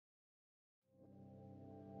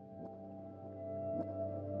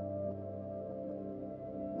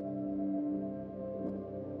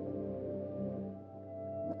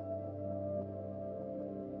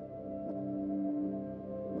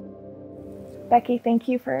Becky, thank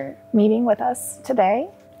you for meeting with us today.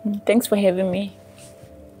 Thanks for having me.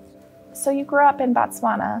 So you grew up in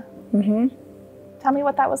Botswana. Mm-hmm. Tell me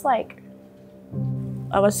what that was like.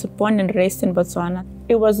 I was born and raised in Botswana.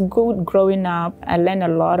 It was good growing up. I learned a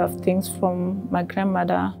lot of things from my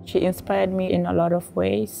grandmother. She inspired me in a lot of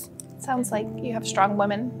ways. Sounds like you have strong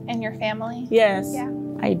women in your family. Yes, Yeah.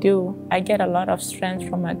 I do. I get a lot of strength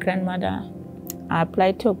from my grandmother. I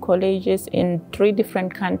applied to colleges in 3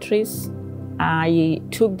 different countries. I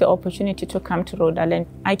took the opportunity to come to Rhode Island.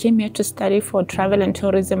 I came here to study for travel and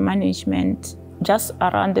tourism management. Just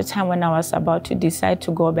around the time when I was about to decide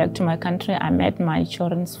to go back to my country, I met my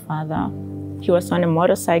children's father. He was on a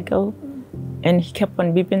motorcycle and he kept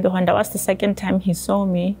on beeping the horn. That was the second time he saw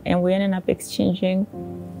me, and we ended up exchanging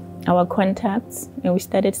our contacts and we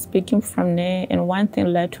started speaking from there, and one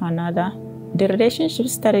thing led to another. The relationship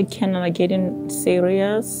started kind of getting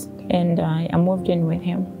serious, and I moved in with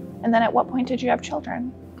him. And then at what point did you have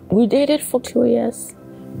children? We dated for 2 years,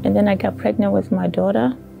 and then I got pregnant with my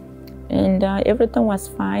daughter, and everything was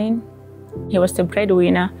fine. He was the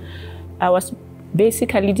breadwinner. I was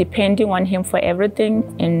basically depending on him for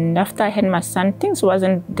everything, and after I had my son, things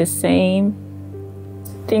wasn't the same.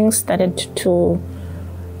 Things started to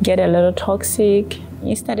get a little toxic.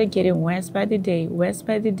 It started getting worse by the day, worse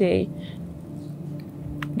by the day.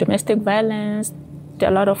 Domestic violence, a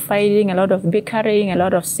lot of fighting, a lot of bickering, a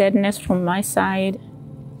lot of sadness from my side.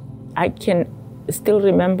 I can still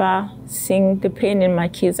remember seeing the pain in my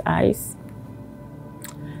kids' eyes.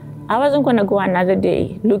 I wasn't gonna go another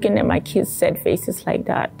day looking at my kids' sad faces like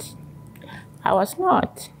that. I was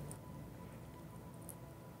not.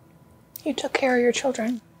 You took care of your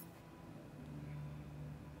children.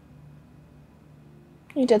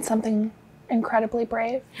 You did something incredibly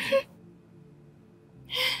brave.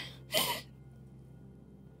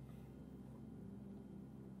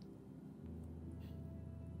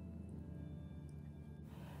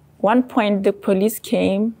 One point, the police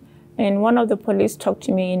came, and one of the police talked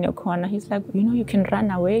to me in a corner. He's like, you know, you can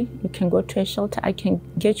run away. You can go to a shelter. I can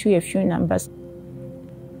get you a few numbers.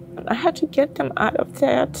 I had to get them out of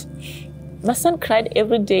that. My son cried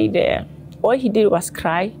every day there. All he did was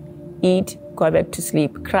cry, eat, go back to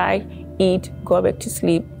sleep. Cry, eat, go back to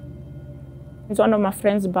sleep. It's one of my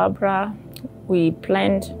friends, Barbara. We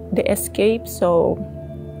planned the escape, so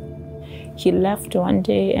he left one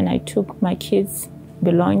day, and I took my kids'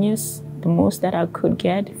 belongings, the most that I could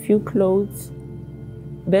get, a few clothes,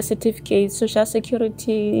 birth certificates, social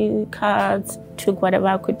security cards, took whatever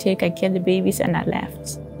I could take. I get the babies and I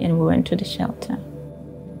left, and we went to the shelter.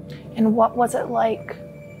 And what was it like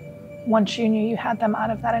once you knew you had them out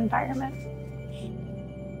of that environment?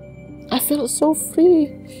 I felt so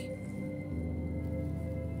free.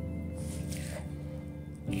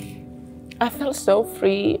 I felt so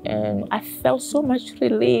free, and I felt so much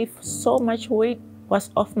relief, so much weight was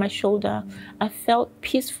off my shoulder. I felt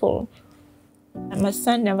peaceful. And my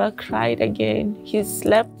son never cried again. He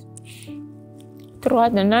slept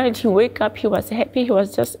throughout the night. He woke up, he was happy. He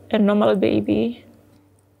was just a normal baby.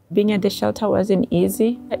 Being at the shelter wasn't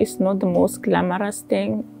easy. It's not the most glamorous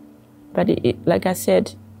thing, but like I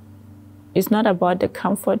said, it's not about the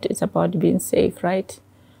comfort, it's about being safe, right?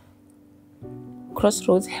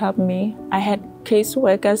 Crossroads helped me. I had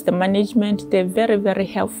caseworkers, the management, they're very, very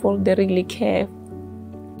helpful. They really care.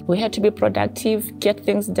 We had to be productive, get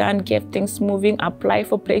things done, get things moving, apply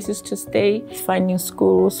for places to stay, finding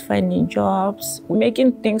schools, finding jobs,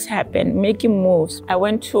 making things happen, making moves. I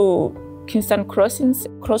went to Kingston Crossings.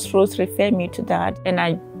 Crossroads referred me to that, and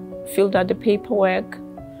I filled out the paperwork.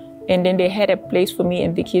 And then they had a place for me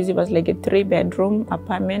in the kids. It was like a 3-bedroom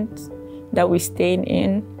apartment that we stayed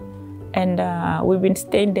in. And we've been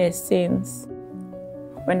staying there since.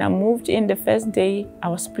 When I moved in the first day, I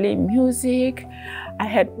was playing music. I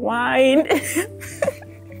had wine.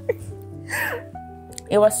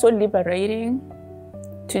 It was so liberating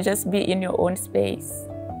to just be in your own space.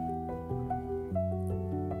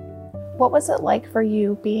 What was it like for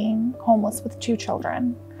you being homeless with 2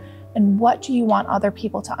 children? And what do you want other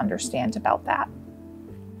people to understand about that?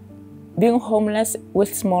 Being homeless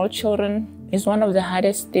with small children is one of the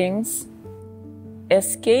hardest things.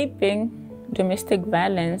 Escaping domestic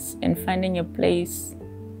violence and finding a place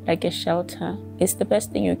like a shelter is the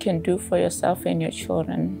best thing you can do for yourself and your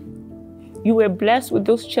children. You were blessed with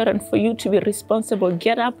those children for you to be responsible.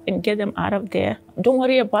 Get up and get them out of there. Don't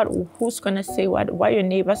worry about who's gonna say what your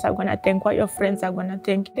neighbors are gonna think, what your friends are gonna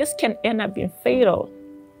think. This can end up being fatal.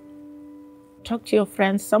 Talk to your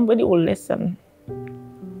friends, somebody will listen,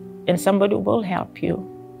 and somebody will help you.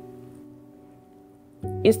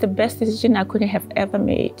 It's the best decision I could have ever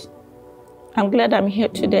made. I'm glad I'm here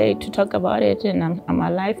today to talk about it, and I'm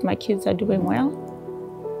alive. My kids are doing well.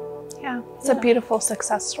 Yeah, it's a beautiful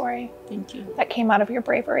success story. Thank you. That came out of your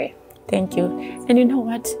bravery. Thank you. And you know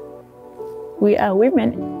what? We are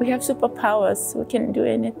women. We have superpowers. We can do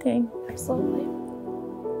anything. Absolutely.